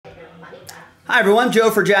Hi everyone,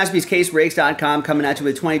 Joe for JaspysCaseBreaks.com coming at you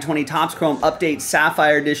with 2020 Topps Chrome Update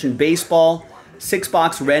Sapphire Edition Baseball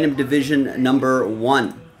 6-box Random Division number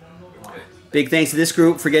 1. Big thanks to this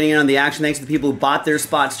group for getting in on the action. Thanks to the people who bought their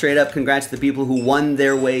spot straight up. Congrats to the people who won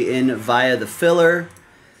their way in via the filler.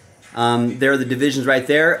 There are the divisions right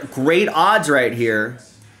there. Great odds right here.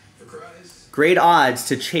 Great odds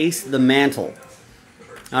to chase the mantle.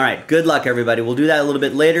 All right, good luck, everybody. We'll do that a little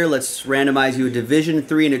bit later. Let's randomize you a division,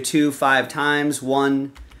 3 and a 2, 5 times.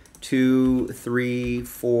 1, 2, 3,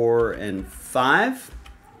 4, and 5.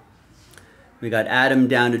 We got Adam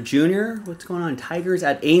down to Junior. What's going on? Tigers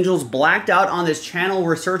at Angels. Blacked out on this channel.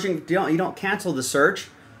 We're searching. You don't cancel the search.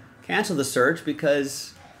 Cancel the search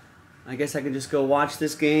because I guess I can just go watch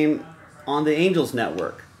this game on the Angels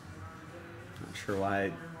network. Not sure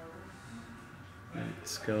why.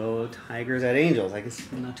 Let's go Tigers at Angels. I guess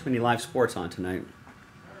not too many live sports on tonight.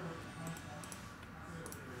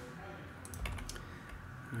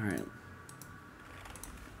 All right.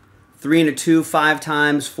 3 and a 2, 5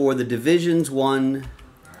 times for the divisions. 1,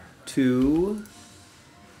 2,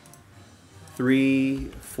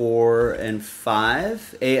 3, 4, and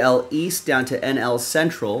 5. AL East down to NL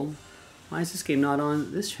Central. Why is this game not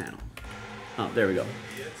on this channel? Oh, there we go.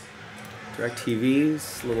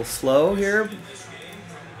 DirecTV's a little slow here.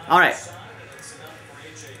 All right.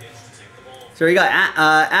 So we got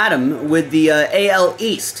Adam with the AL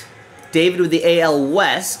East, David with the AL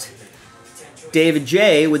West, David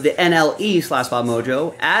J with the NL East, Last Spot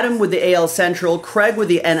Mojo, Adam with the AL Central, Craig with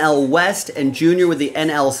the NL West, and Junior with the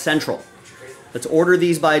NL Central. Let's order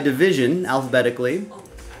these by division alphabetically.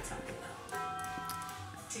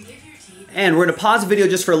 And we're going to pause the video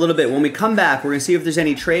just for a little bit. When we come back, we're going to see if there's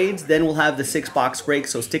any trades. Then we'll have the 6-box break,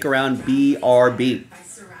 so stick around, BRB.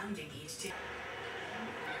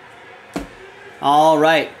 All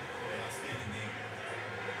right.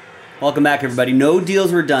 Welcome back, everybody. No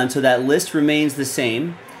deals were done, so that list remains the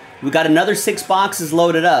same. We've got another 6 boxes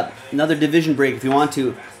loaded up. Another division break if you want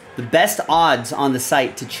to. The best odds on the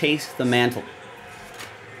site to chase the mantle.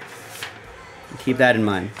 Keep that in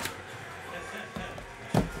mind.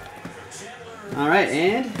 All right,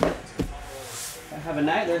 and I have a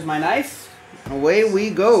knife. There's my knife. Away we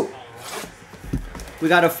go. We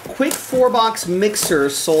got a quick 4-box mixer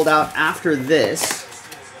sold out after this.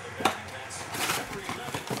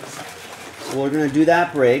 So we're going to do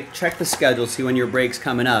that break. Check the schedule, see when your break's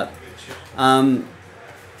coming up. And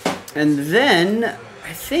then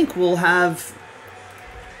I think we'll have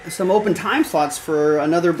some open time slots for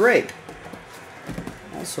another break.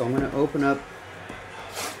 Also, I'm going to open up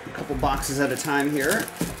a couple boxes at a time here.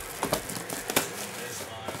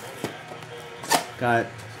 Got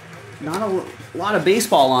not a lot of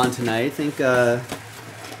baseball on tonight. I think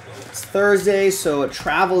it's Thursday, so a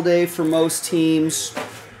travel day for most teams.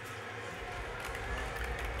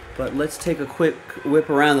 But let's take a quick whip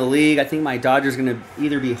around the league. I think my Dodgers are going to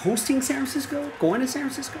either be hosting San Francisco, going to San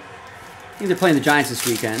Francisco. I think they're playing the Giants this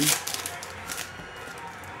weekend.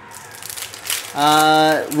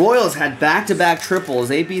 Royals had back-to-back triples.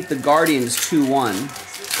 They beat the Guardians 2-1.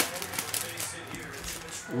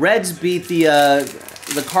 Reds beat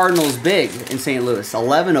the Cardinals big in St. Louis,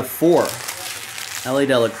 11-4. L.A.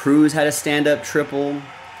 De La Cruz had a stand-up triple.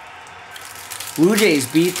 Blue Jays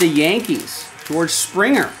beat the Yankees. George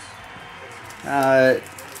Springer.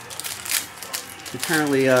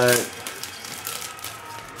 Apparently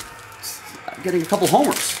getting a couple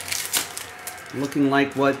homers. Looking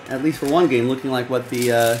like what, at least for one game, looking like what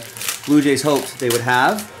the Blue Jays hoped they would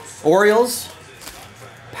have. Orioles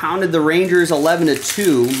pounded the Rangers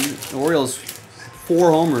 11-2. The Orioles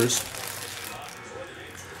 4 homers.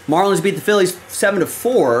 Marlins beat the Phillies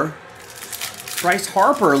 7-4. Bryce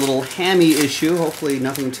Harper, a little hammy issue. Hopefully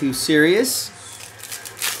nothing too serious.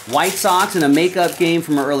 White Sox in a makeup game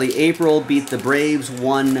from early April beat the Braves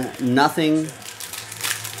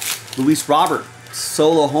 1-0. Luis Robert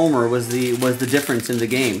solo homer was the difference in the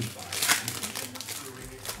game.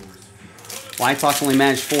 White Sox only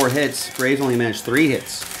managed 4 hits. Braves only managed 3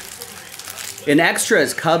 hits. In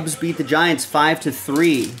extras, Cubs beat the Giants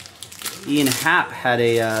 5-3. Ian Happ had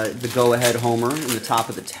the go-ahead homer in the top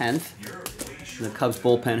of the 10th. And the Cubs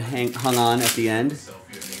bullpen hung on at the end.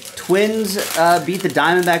 Twins beat the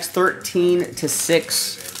Diamondbacks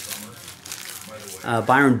 13-6.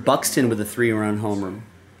 Byron Buxton with a 3-run homer.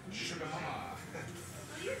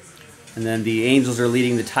 And then the Angels are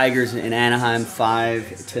leading the Tigers in Anaheim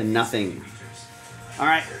 5-0. All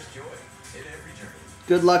right.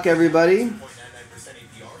 Good luck, everybody.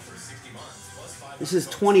 This is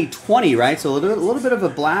 2020, right? So a little bit of a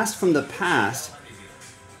blast from the past.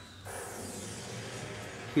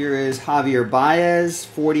 Here is Javier Baez,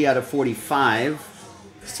 40 out of 45.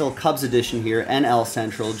 Still Cubs edition here, NL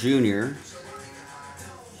Central Junior.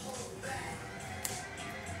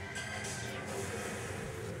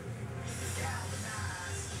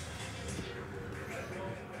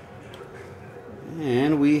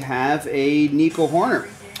 And we have a Nico Horner.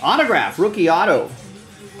 Autograph, rookie auto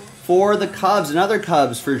for the Cubs. Another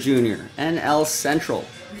Cubs for Junior, NL Central.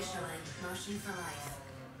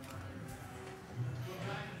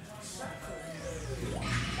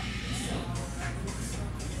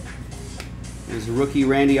 There's rookie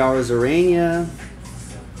Randy Arozarena.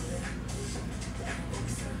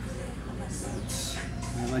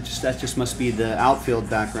 That just must be the outfield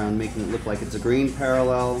background, making it look like it's a green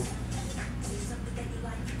parallel.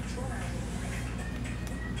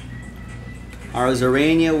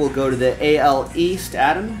 Arozarena will go to the AL East,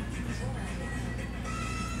 Adam.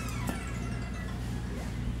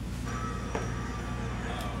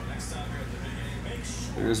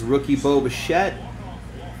 There's rookie Bo Bichette.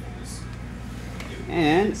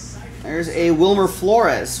 And there's a Wilmer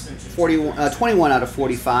Flores, 21 out of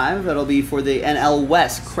 45. That'll be for the NL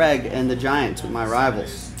West, Craig and the Giants with my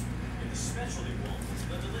rivals.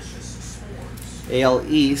 AL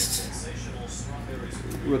East,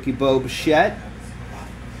 rookie Bo Bichette.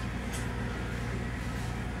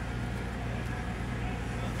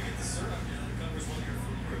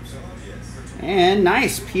 And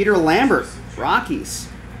nice, Peter Lambert, Rockies.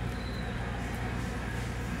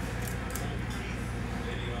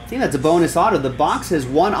 I think that's a bonus auto. The box has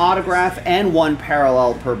one autograph and one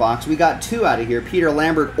parallel per box. We got two out of here. Peter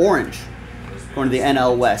Lambert, orange, going to the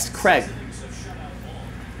NL West. Craig,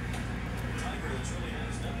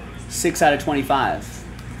 6 out of 25.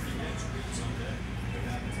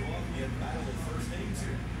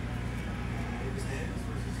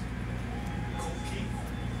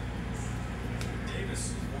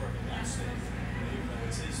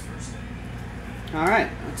 All right,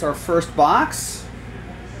 that's our first box.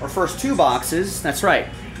 Our first two boxes. That's right.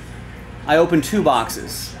 I opened two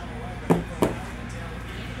boxes.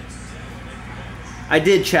 I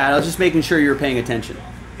did, Chad. I was just making sure you were paying attention.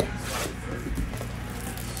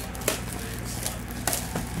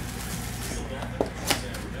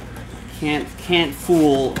 Can't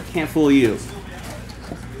fool you.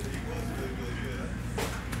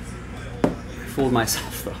 I fooled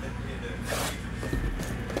myself though.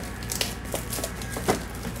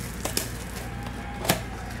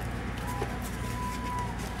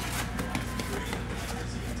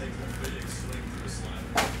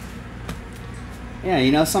 Yeah,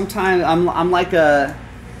 you know, sometimes I'm like a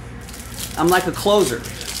closer.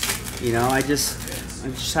 You know, I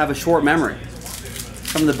just have a short memory.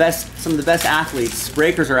 Some of the best athletes,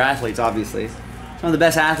 breakers are athletes, obviously. Some of the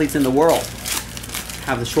best athletes in the world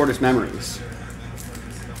have the shortest memories.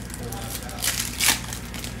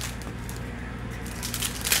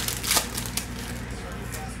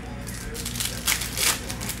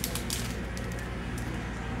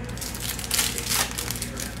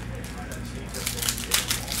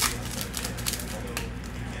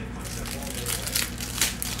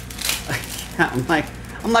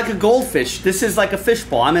 I'm like a goldfish. This is like a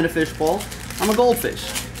fishbowl. I'm in a fishbowl. I'm a goldfish.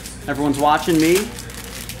 Everyone's watching me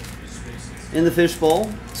in the fishbowl,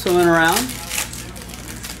 swimming around.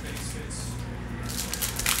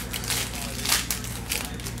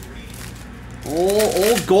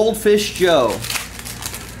 Old Goldfish Joe.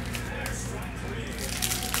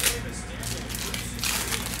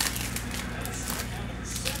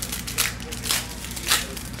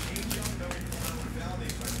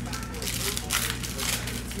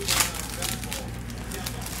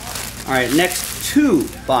 All right, next two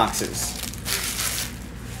boxes.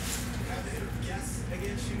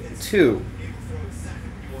 Two.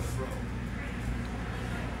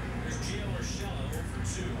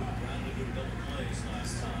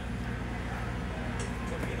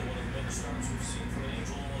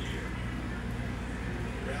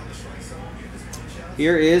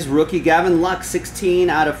 Here is rookie Gavin Lux, 16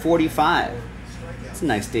 out of 45. That's a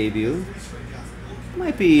nice debut.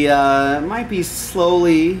 Might be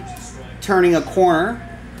slowly turning a corner.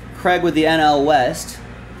 Craig with the NL West.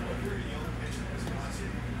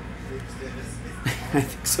 I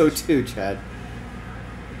think so too, Chad.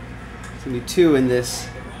 It's going to be two in this.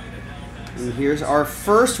 And here's our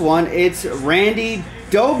first one. It's Randy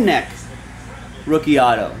Dobnak, rookie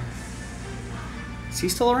auto. Is he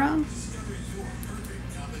still around?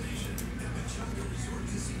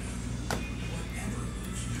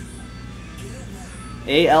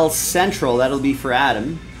 AL Central, that'll be for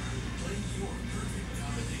Adam.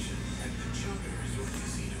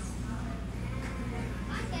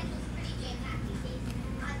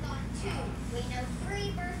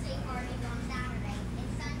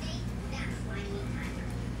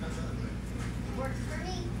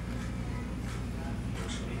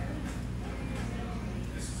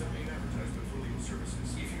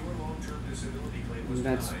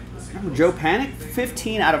 That's Joe Panic,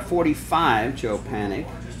 15 out of 45. Joe Panic.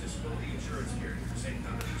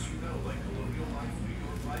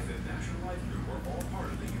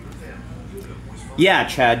 Yeah,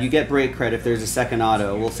 Chad, you get break credit if there's a second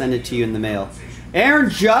auto. We'll send it to you in the mail. Aaron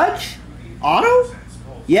Judge? Auto?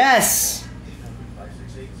 Yes.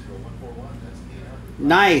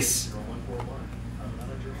 Nice.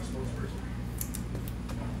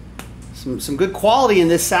 Some good quality in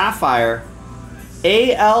this Sapphire.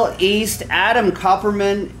 AL East, Adam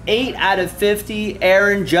Kupperman, 8 out of 50.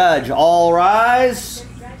 Aaron Judge. All rise.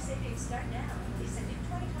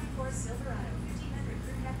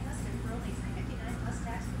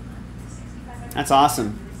 That's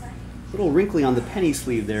awesome. A little wrinkly on the penny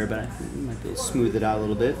sleeve there, but I think we might be able to smooth it out a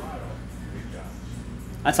little bit.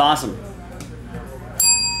 That's awesome.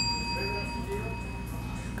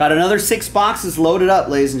 Got another 6 boxes loaded up,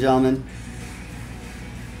 ladies and gentlemen.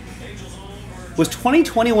 Was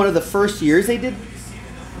 2020 one of the first years they did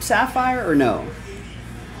Sapphire, or no?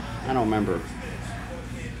 I don't remember.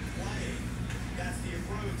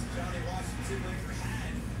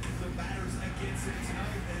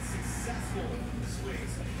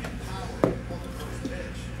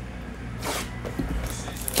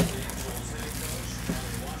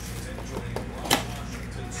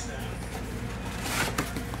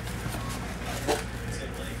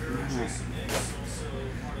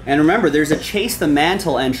 And remember, there's a Chase the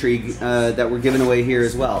Mantle entry that we're giving away here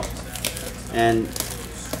as well. And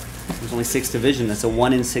there's only 6 division. That's a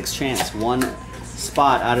 1 in 6 chance. 1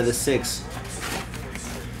 spot out of the 6.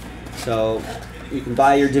 So you can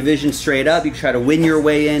buy your division straight up. You can try to win your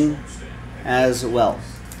way in as well.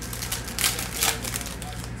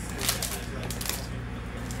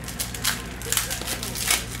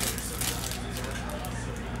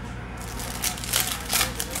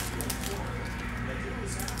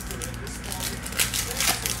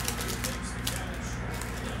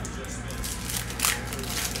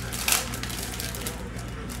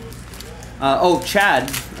 Oh, Chad,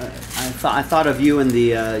 I thought of you and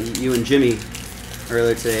you and Jimmy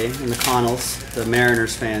earlier today in the Connells, the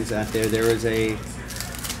Mariners fans out there. There was a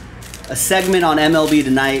segment on MLB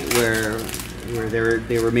Tonight where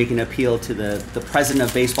they were making an appeal to the president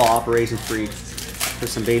of baseball operations for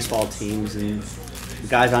some baseball teams, and the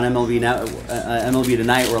guys on MLB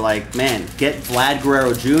Tonight were like, "Man, get Vlad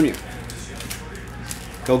Guerrero Jr.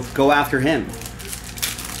 Go after him."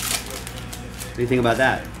 What do you think about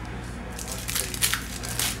that?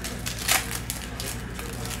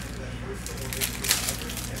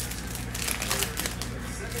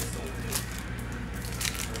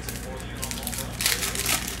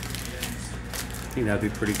 I think that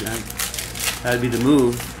would be pretty good. That would be the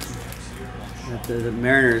move that the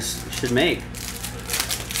Mariners should make.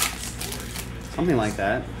 Something like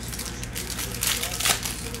that.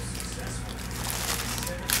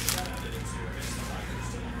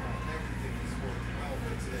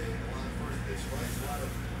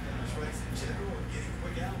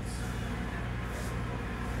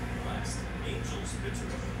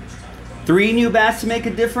 Three new bats to make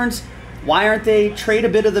a difference. Why aren't they trade a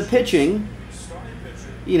bit of the pitching?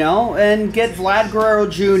 You know, and get Vlad Guerrero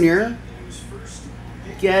Jr.,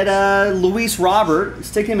 get Luis Robert,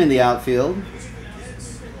 stick him in the outfield.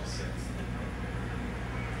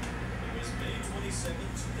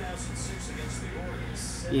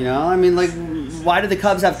 You know, I mean, like, why did the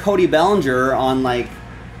Cubs have Cody Bellinger on, like,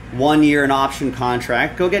 1 year an option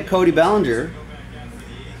contract? Go get Cody Bellinger.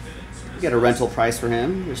 You get a rental price for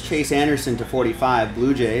him. There's Chase Anderson to 45,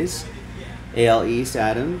 Blue Jays. AL East,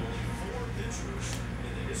 Adam.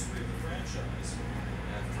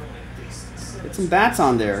 Get some bats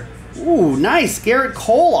on there. Ooh, nice. Garrett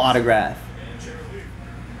Cole autograph.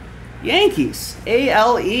 Yankees.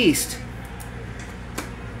 AL East.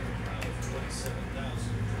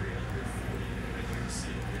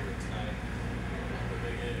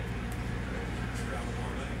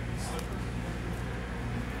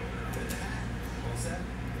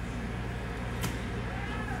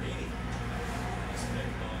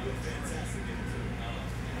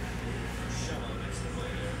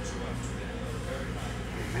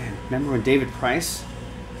 Remember when David Price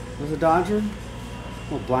was a Dodger? A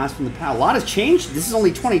little blast from the past. A lot has changed. This is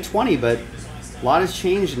only 2020, but a lot has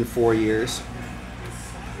changed in 4 years.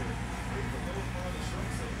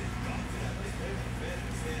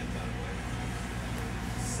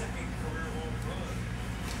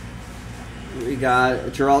 We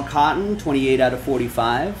got Gerald Cotton, 28 out of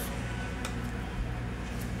 45.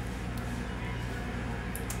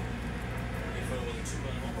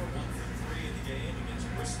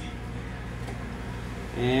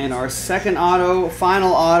 And our second auto,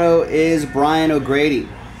 final auto, is Brian O'Grady.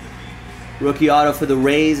 Rookie auto for the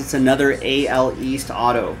Rays. It's another AL East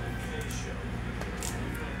auto.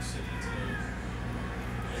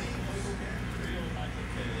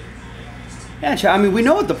 Yeah, I mean, we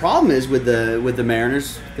know what the problem is with the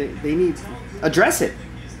Mariners. They need address it.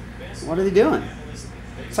 What are they doing?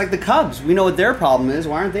 It's like the Cubs. We know what their problem is.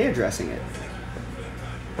 Why aren't they addressing it?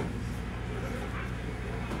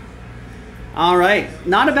 All right,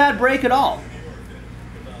 not a bad break at all.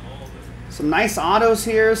 Some nice autos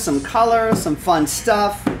here, some color, some fun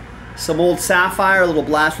stuff, some old Sapphire, a little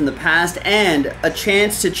blast from the past, and a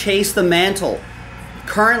chance to chase the mantle.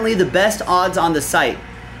 Currently the best odds on the site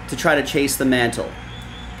to try to chase the mantle.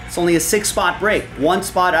 It's only a 6-spot break. 1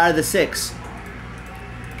 spot out of the 6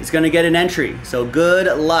 is going to get an entry. So good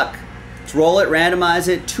luck. Let's roll it, randomize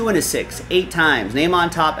it. 2 and a 6, 8 times. Name on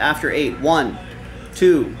top after 8. 1,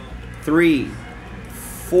 2, 3,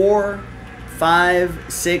 4, 5,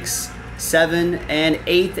 6, 7, and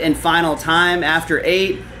 8th and final time after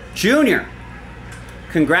 8. Junior,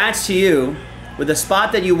 congrats to you. With a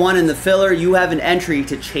spot that you won in the filler, you have an entry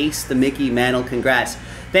to chase the Mickey Mantle. Congrats.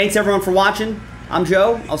 Thanks everyone for watching. I'm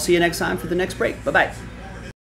Joe. I'll see you next time for the next break. Bye-bye.